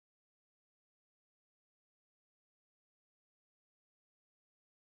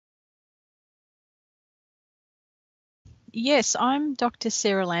Yes, I'm Dr.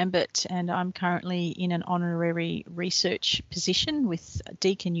 Sarah Lambert, and I'm currently in an honorary research position with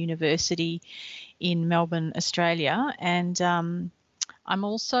Deakin University in Melbourne, Australia. And I'm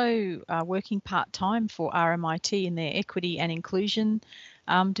also working part-time for RMIT in their Equity and Inclusion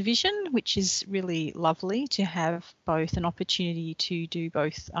division, which is really lovely to have both an opportunity to do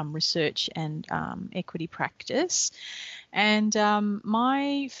both research and equity practice. And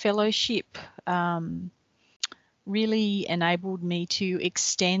my fellowship really enabled me to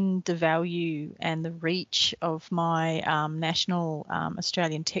extend the value and the reach of my national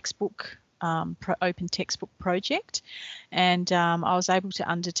Australian textbook open textbook project, and I was able to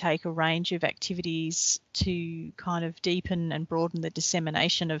undertake a range of activities to kind of deepen and broaden the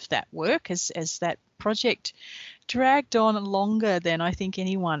dissemination of that work as that project dragged on longer than I think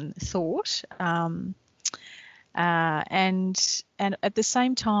anyone thought. And at the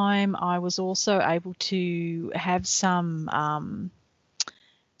same time, I was also able to have some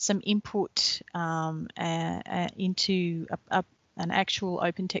input into an actual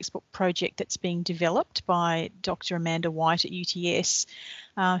open textbook project that's being developed by Dr. Amanda White at UTS,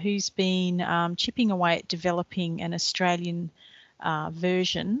 who's been chipping away at developing an Australian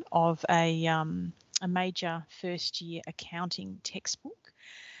version of a major first-year accounting textbook.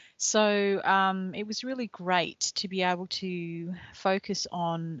 So it was really great to be able to focus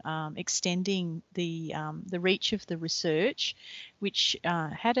on extending the reach of the research, which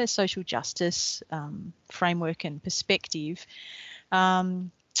had a social justice framework and perspective,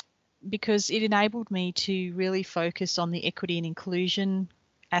 because it enabled me to really focus on the equity and inclusion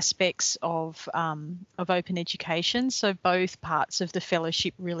aspects of open education. So both parts of the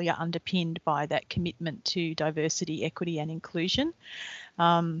fellowship really are underpinned by that commitment to diversity, equity and inclusion.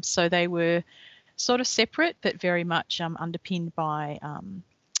 So they were sort of separate, but very much underpinned by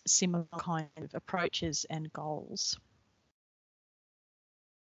similar kind of approaches and goals.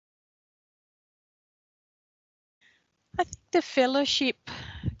 I think the fellowship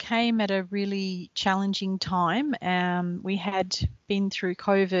came at a really challenging time. We had been through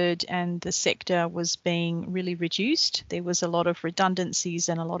COVID and the sector was being really reduced. There was a lot of redundancies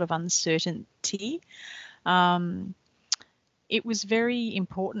and a lot of uncertainty. It was very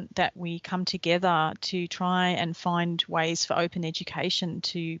important that we come together to try and find ways for open education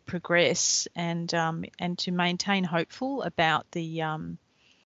to progress and to maintain hopeful about the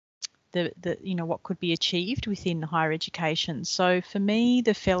what could be achieved within higher education. So for me,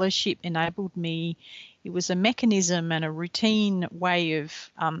 the fellowship enabled me. It was a mechanism and a routine way of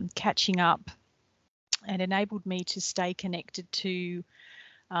catching up, and enabled me to stay connected to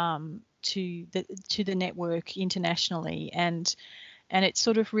the network internationally, and it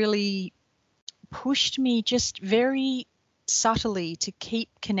sort of really pushed me just very subtly to keep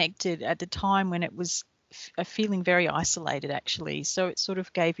connected at the time when it was feeling very isolated, actually. So it sort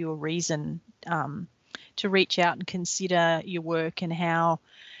of gave you a reason to reach out and consider your work and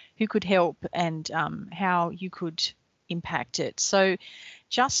who could help and how you could impact it. So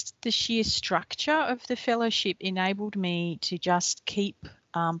just the sheer structure of the fellowship enabled me to just keep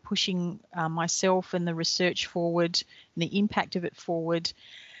pushing myself and the research forward and the impact of it forward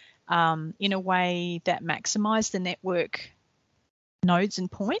in a way that maximised the network nodes and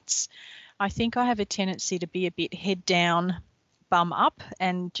points. I think I have a tendency to be a bit head down, bum up,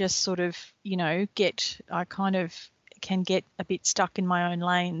 and just sort of, I kind of can get a bit stuck in my own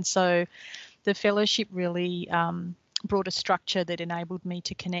lane. So the fellowship really brought a structure that enabled me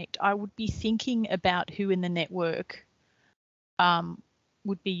to connect. I would be thinking about who in the network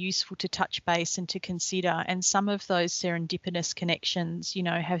would be useful to touch base and to consider, and some of those serendipitous connections,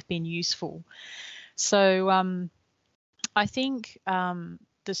 have been useful. So I think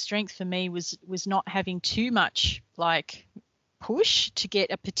the strength for me was not having too much push to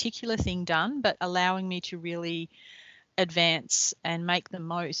get a particular thing done, but allowing me to really advance and make the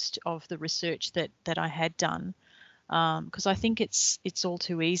most of the research that I had done. Because I think it's all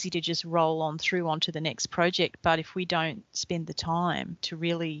too easy to just roll on through onto the next project, but if we don't spend the time to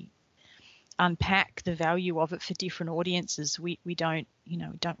really unpack the value of it for different audiences, we don't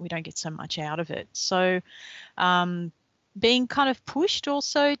get so much out of it. So being kind of pushed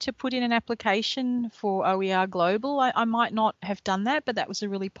also to put in an application for OER Global, I might not have done that, but that was a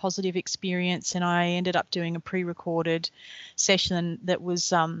really positive experience, and I ended up doing a pre-recorded session that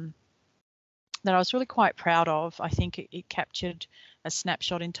was that I was really quite proud of. I think it captured a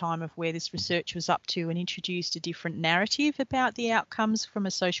snapshot in time of where this research was up to and introduced a different narrative about the outcomes from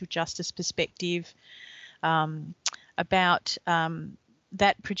a social justice perspective, about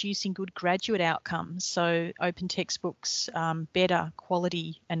that producing good graduate outcomes. So open textbooks, better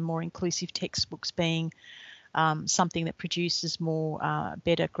quality and more inclusive textbooks being something that produces more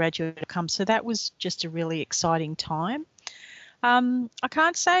better graduate outcomes. So that was just a really exciting time. I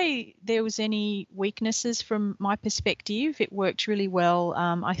can't say there was any weaknesses from my perspective. It worked really well.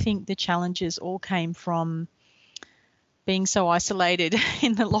 I think the challenges all came from being so isolated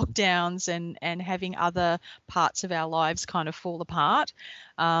in the lockdowns and having other parts of our lives kind of fall apart.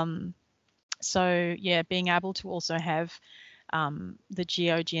 So yeah, being able to also have the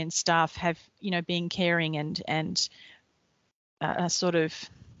GOGN staff have, being caring and sort of,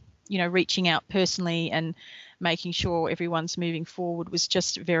 reaching out personally and making sure everyone's moving forward was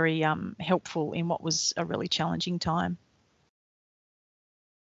just very helpful in what was a really challenging time.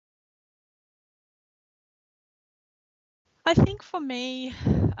 I think for me,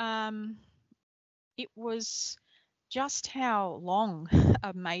 it was just how long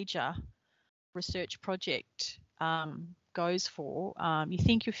a major research project goes for. You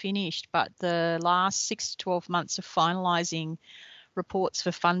think you're finished, but the last 6 to 12 months of finalising reports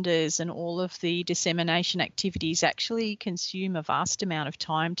for funders and all of the dissemination activities actually consume a vast amount of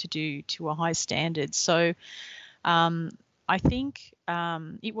time to do to a high standard. So I think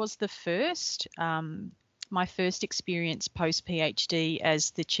it was my first experience post-PhD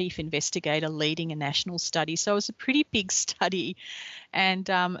as the chief investigator leading a national study. So it was a pretty big study. And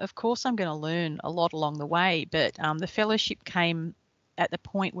of course, I'm going to learn a lot along the way. But the fellowship came at the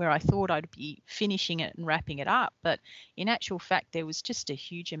point where I thought I'd be finishing it and wrapping it up. But in actual fact, there was just a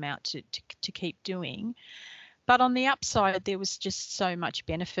huge amount to keep doing. But on the upside, there was just so much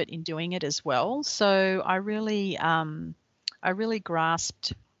benefit in doing it as well. So I really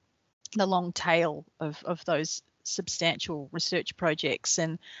grasped the long tail of those substantial research projects,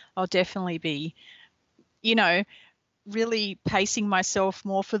 and I'll definitely be, really pacing myself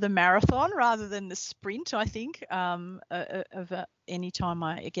more for the marathon rather than the sprint. I think any time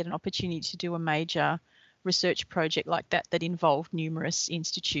I get an opportunity to do a major research project like that involved numerous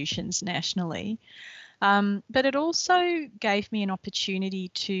institutions nationally, but it also gave me an opportunity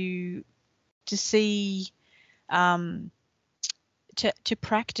to see. To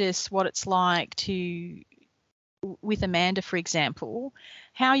practice what it's like with Amanda, for example,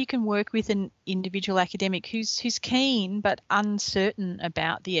 how you can work with an individual academic who's keen but uncertain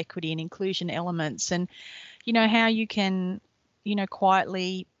about the equity and inclusion elements, and how you can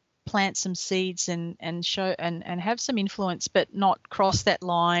quietly plant some seeds and show and have some influence but not cross that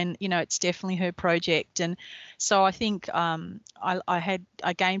line. It's definitely her project. And so I think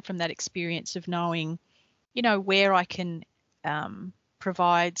I gained from that experience of knowing where I can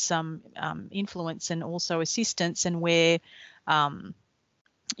provide some influence and also assistance, and where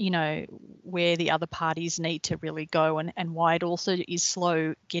where the other parties need to really go, and why it also is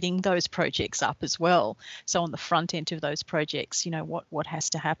slow getting those projects up as well. So on the front end of those projects, what has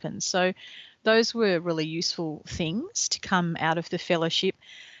to happen. So those were really useful things to come out of the fellowship.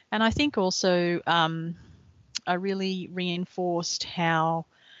 And I think also I really reinforced how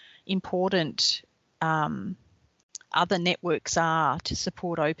important other networks are to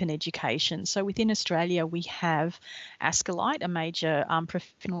support open education. So within Australia, we have ASCALITE, a major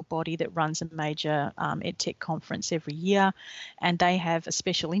professional body that runs a major EdTech conference every year, and they have a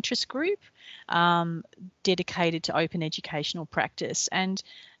special interest group dedicated to open educational practice. And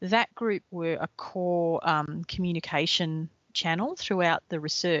that group were a core communication channel throughout the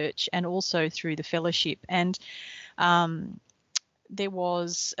research and also through the fellowship. And there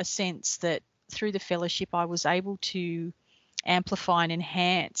was a sense that through the fellowship, I was able to amplify and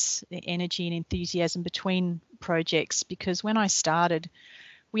enhance the energy and enthusiasm between projects, because when I started,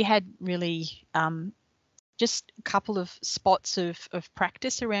 we had really just a couple of spots of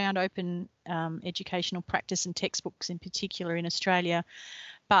practice around open educational practice and textbooks in particular in Australia.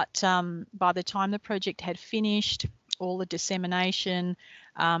 But by the time the project had finished, all the dissemination,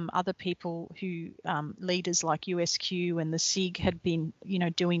 other people who, leaders like USQ and the SIG had been,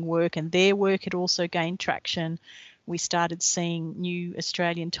 doing work, and their work had also gained traction. We started seeing new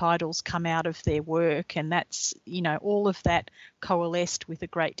Australian titles come out of their work, and that's, all of that coalesced with a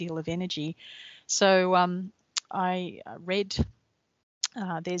great deal of energy. So I read,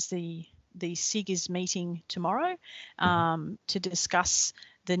 there's the SIG is meeting tomorrow to discuss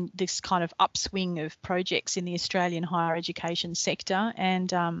this kind of upswing of projects in the Australian higher education sector,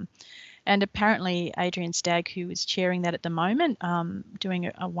 and apparently Adrian Stagg, who is chairing that at the moment,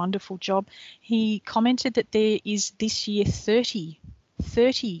 doing a wonderful job. He commented that there is this year 30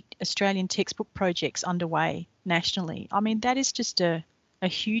 Australian textbook projects underway nationally. I mean, that is just a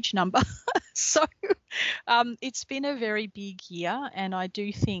huge number. So it's been a very big year, and I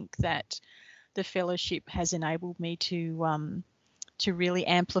do think that the fellowship has enabled me to to really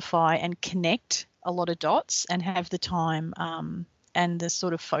amplify and connect a lot of dots and have the time and the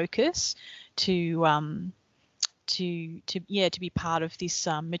sort of focus to be part of this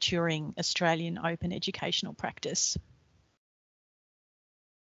maturing Australian open educational practice.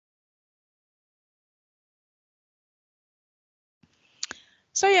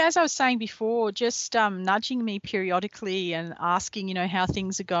 So yeah, as I was saying before, just nudging me periodically and asking, how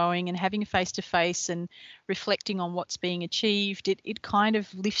things are going and having a face-to-face and reflecting on what's being achieved, it kind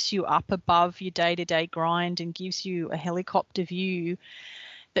of lifts you up above your day-to-day grind and gives you a helicopter view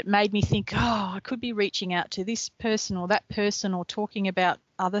that made me think, oh, I could be reaching out to this person or that person or talking about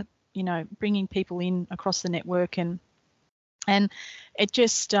other, bringing people in across the network. And it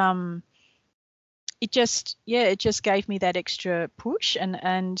just it just gave me that extra push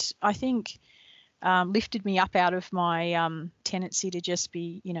and I think lifted me up out of my tendency to just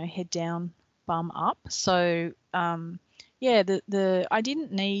be, head down, bum up. So I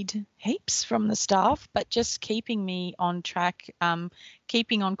didn't need heaps from the staff, but just keeping me on track,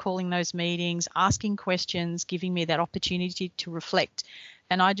 keeping on calling those meetings, asking questions, giving me that opportunity to reflect.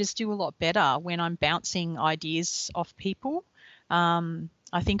 And I just do a lot better when I'm bouncing ideas off people.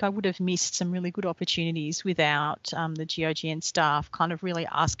 I think I would have missed some really good opportunities without the GOGN staff kind of really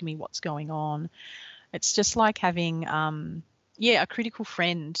asking me what's going on. It's just like having, a critical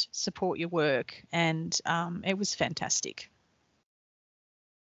friend support your work, and it was fantastic.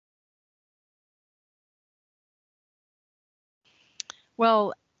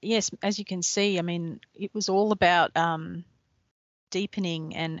 Well, yes, as you can see, I mean, it was all about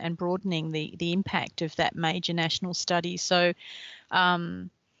deepening and broadening the impact of that major national study. So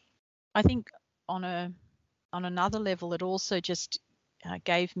I think on another level, it also just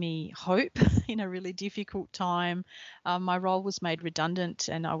gave me hope in a really difficult time. My role was made redundant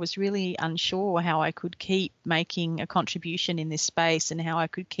and I was really unsure how I could keep making a contribution in this space and how I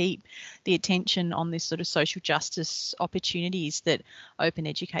could keep the attention on this sort of social justice opportunities that open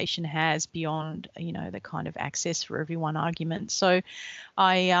education has beyond, the kind of access for everyone argument. So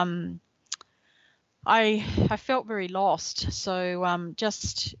I felt very lost. So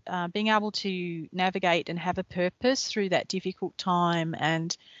just being able to navigate and have a purpose through that difficult time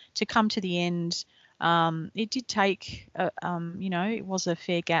and to come to the end, it did take, it was a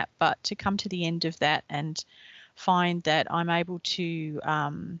fair gap, but to come to the end of that and find that I'm able to,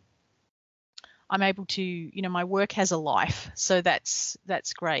 my work has a life. So that's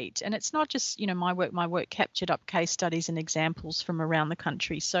great. And it's not just, my work captured up case studies and examples from around the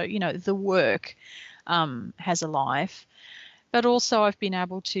country. So, the work has a life, but also I've been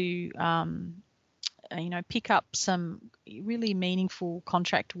able to, pick up some really meaningful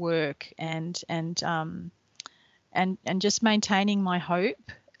contract work and just maintaining my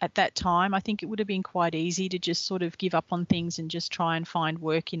hope. At that time, I think it would have been quite easy to just sort of give up on things and just try and find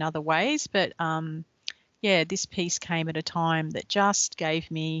work in other ways. But this piece came at a time that just gave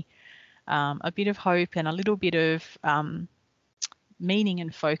me a bit of hope and a little bit of meaning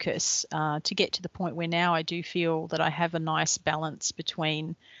and focus to get to the point where now I do feel that I have a nice balance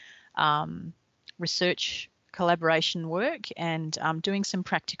between research collaboration work and doing some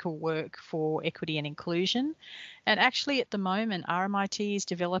practical work for equity and inclusion. And actually at the moment, RMIT is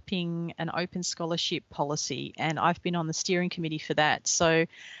developing an open scholarship policy and I've been on the steering committee for that. So,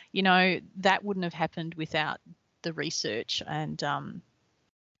 that wouldn't have happened without the research and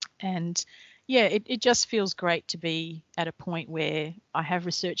it just feels great to be at a point where I have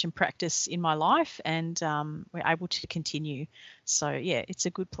research and practice in my life and we're able to continue. So it's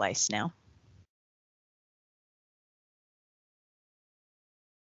a good place now.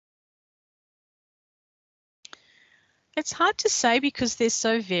 It's hard to say because they're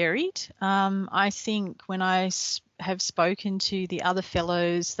so varied. I think when I have spoken to the other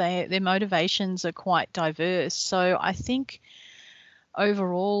fellows, their motivations are quite diverse. So I think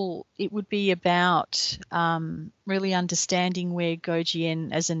overall it would be about really understanding where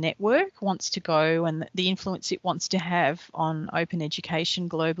GoGN as a network wants to go and the influence it wants to have on open education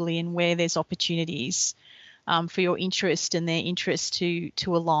globally and where there's opportunities for your interest and their interest to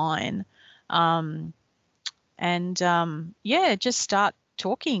align. Just start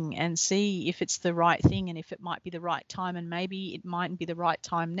talking and see if it's the right thing and if it might be the right time, and maybe it mightn't be the right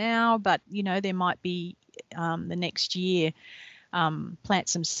time now, but there might be the next year plant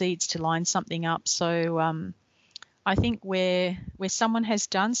some seeds to line something up. So I think where someone has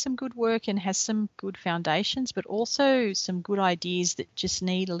done some good work and has some good foundations, but also some good ideas that just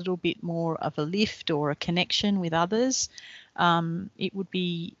need a little bit more of a lift or a connection with others, it would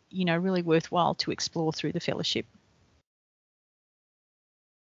be, really worthwhile to explore through the fellowship.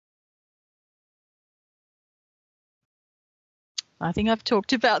 I think I've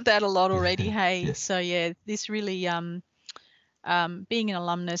talked about that a lot already. Hey, Yeah. so yeah, this really being an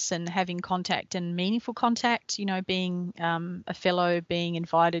alumnus and having contact and meaningful contact, being a fellow, being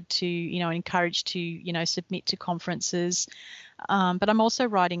invited to, encouraged to, submit to conferences. But I'm also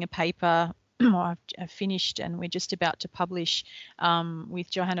writing a paper. I've finished and we're just about to publish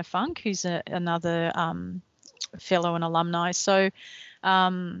with Johanna Funk, who's another fellow and alumni. So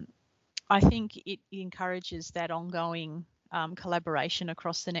I think it encourages that ongoing collaboration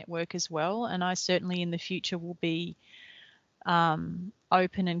across the network as well. And I certainly in the future will be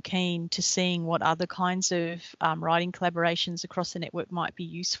open and keen to seeing what other kinds of writing collaborations across the network might be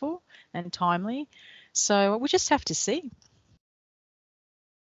useful and timely. So we'll just have to see.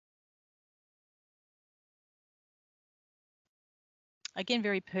 Again,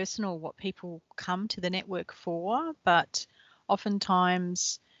 very personal what people come to the network for, but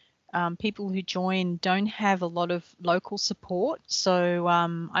oftentimes people who join don't have a lot of local support. So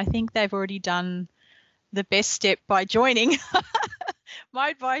I think they've already done the best step by joining. My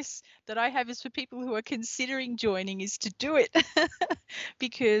advice that I have is for people who are considering joining is to do it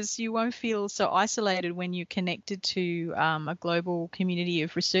because you won't feel so isolated when you're connected to a global community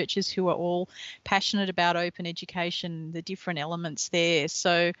of researchers who are all passionate about open education, the different elements there.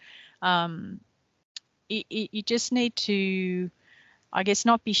 So you just need to, I guess,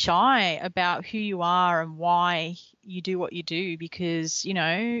 not be shy about who you are and why you do what you do because,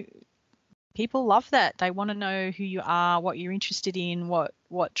 people love that. They want to know who you are, what you're interested in,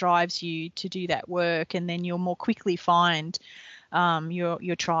 what drives you to do that work, and then you'll more quickly find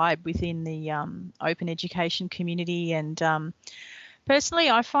your tribe within the open education community. And personally,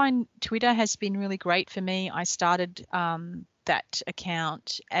 I find Twitter has been really great for me. I started that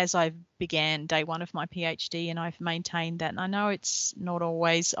account as I began day one of my PhD, and I've maintained that. And I know it's not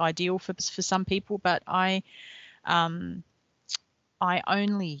always ideal for some people, but I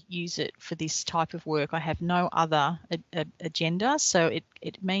only use it for this type of work. I have no other agenda, so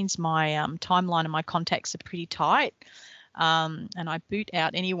it means my timeline and my contacts are pretty tight, and I boot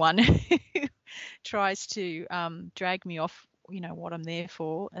out anyone who tries to drag me off, what I'm there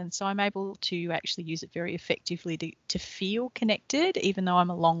for. And so I'm able to actually use it very effectively to feel connected, even though I'm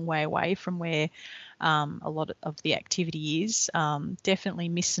a long way away from where a lot of the activity is. Definitely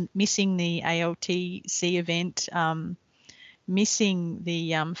missing the ALTC event. Missing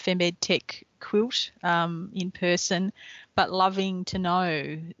the FemEd Tech quilt in person, but loving to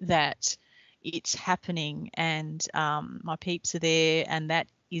know that it's happening and my peeps are there, and that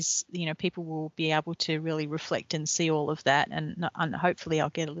is, people will be able to really reflect and see all of that, and hopefully I'll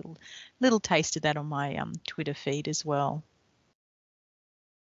get a little taste of that on my Twitter feed as well.